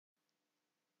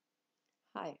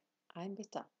Hi, I'm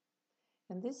Bita.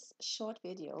 In this short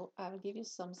video, I will give you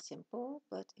some simple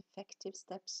but effective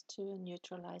steps to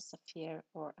neutralize a fear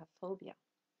or a phobia.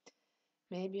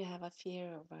 Maybe you have a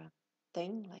fear of a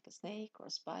thing like a snake or a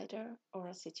spider or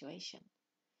a situation.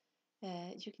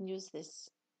 You can use these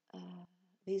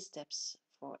steps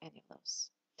for any of those.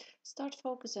 Start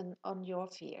focusing on your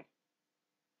fear,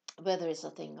 whether it's a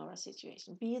thing or a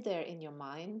situation. Be there in your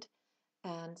mind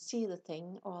and see the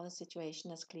thing or the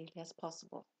situation as clearly as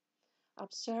possible.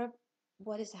 Observe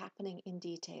what is happening in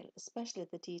detail, especially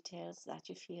the details that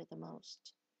you fear the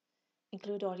most.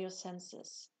 Include all your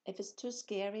senses. If it's too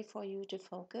scary for you to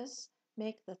focus,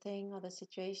 make the thing or the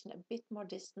situation a bit more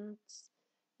distant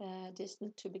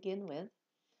to begin with,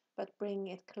 but bring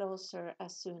it closer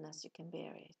as soon as you can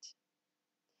bear it.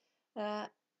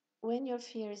 When your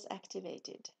fear is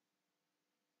activated,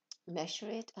 measure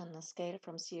it on a scale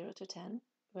from 0 to 10,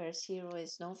 where 0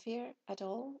 is no fear at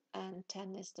all and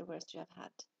 10 is the worst you have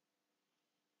had.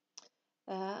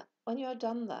 When you have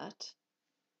done that,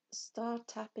 start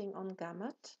tapping on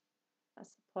gamut as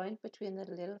the point between the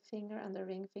little finger and the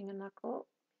ring finger knuckle,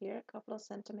 here a couple of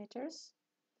centimeters,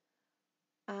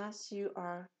 as you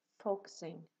are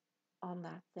focusing on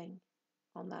that thing,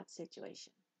 on that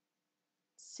situation.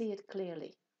 See it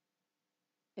clearly.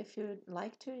 If you'd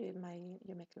like to, you may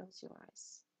close your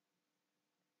eyes.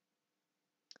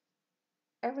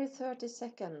 Every 30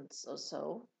 seconds or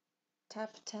so,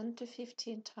 tap 10 to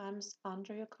 15 times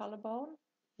under your collarbone,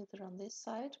 either on this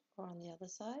side or on the other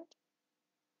side.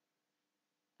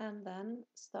 And then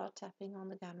start tapping on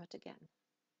the gamut again.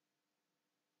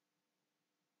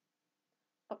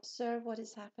 Observe what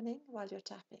is happening while you're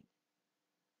tapping.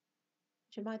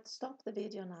 You might stop the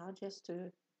video now just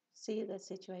to see the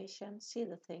situation, see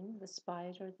the thing, the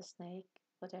spider, the snake,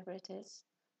 whatever it is,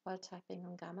 while tapping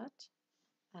on gamut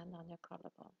and on your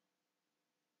collarbone.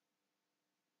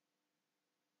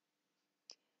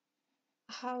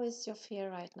 How is your fear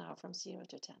right now from 0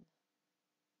 to 10?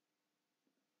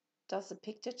 Does the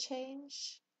picture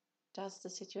change? Does the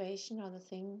situation or the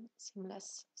thing seem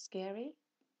less scary?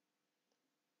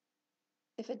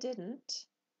 If it didn't,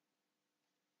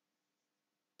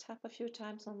 tap a few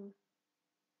times on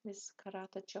this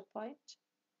karate chop point,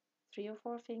 3 or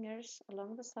 4 fingers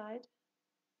along the side,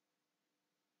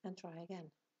 and try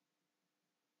again.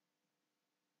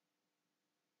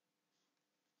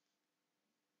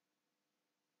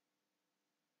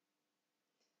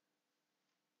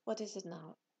 What is it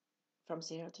now from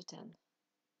 0 to 10?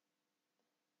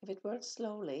 If it works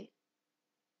slowly,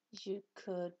 you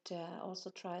could also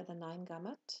try the 9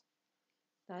 gamut.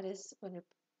 That is when you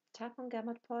tap on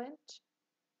gamut point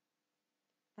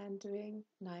and doing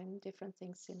 9 different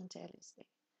things simultaneously.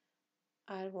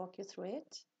 I'll walk you through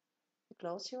it. You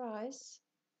close your eyes,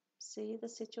 see the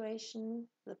situation,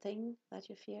 the thing that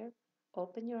you fear.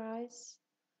 Open your eyes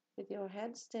with your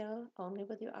head still, only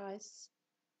with your eyes.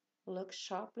 Look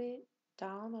sharply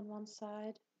down on one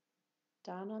side,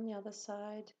 down on the other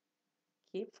side.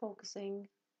 Keep focusing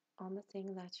on the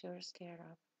thing that you're scared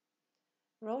of.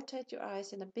 Rotate your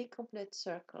eyes in a big complete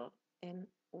circle in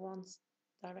one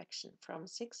direction from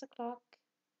 6 o'clock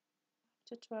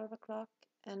to 12 o'clock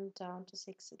and down to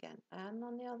 6 again, and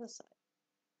on the other side,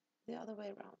 the other way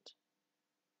around.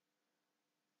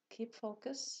 Keep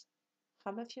focus.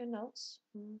 Hum a few notes.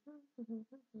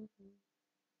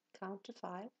 Count to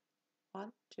 5. 1,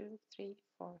 2, 3,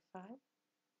 4, 5.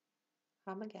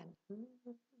 Hum again. If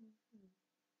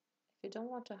you don't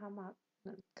want to hum out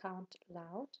and count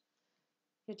loud,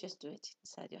 you just do it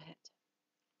inside your head.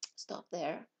 Stop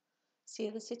there. See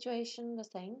the situation, the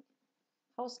thing.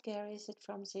 How scary is it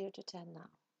from 0 to 10 now?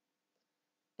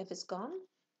 If it's gone,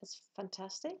 it's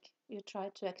fantastic. You try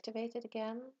to activate it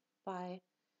again by,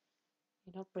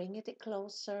 bringing it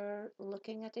closer,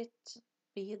 looking at it,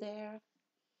 be there.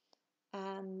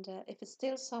 And if it's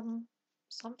still some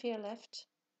fear left,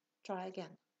 try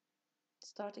again.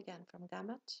 Start again from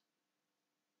gamut.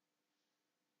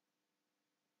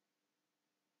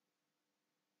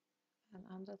 And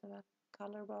under the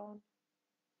collarbone.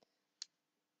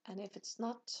 And if it's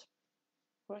not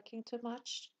working too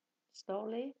much,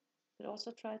 slowly, but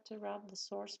also try to rub the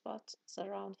sore spots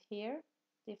around here,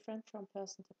 different from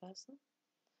person to person,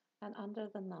 and under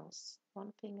the nose,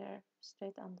 one finger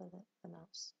straight under the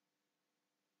nose,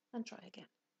 and try again.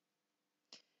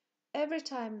 Every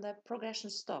time the progression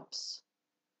stops,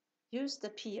 use the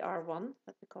PR1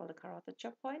 that we call the karate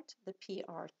chop point, the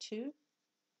PR2,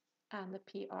 and the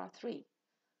PR3.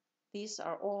 These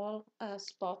are all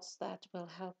spots that will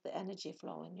help the energy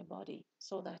flow in your body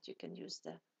so that you can use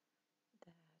the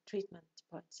treatment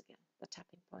points again, the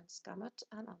tapping points, gamut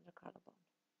and under collarbone.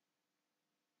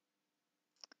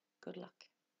 Good luck.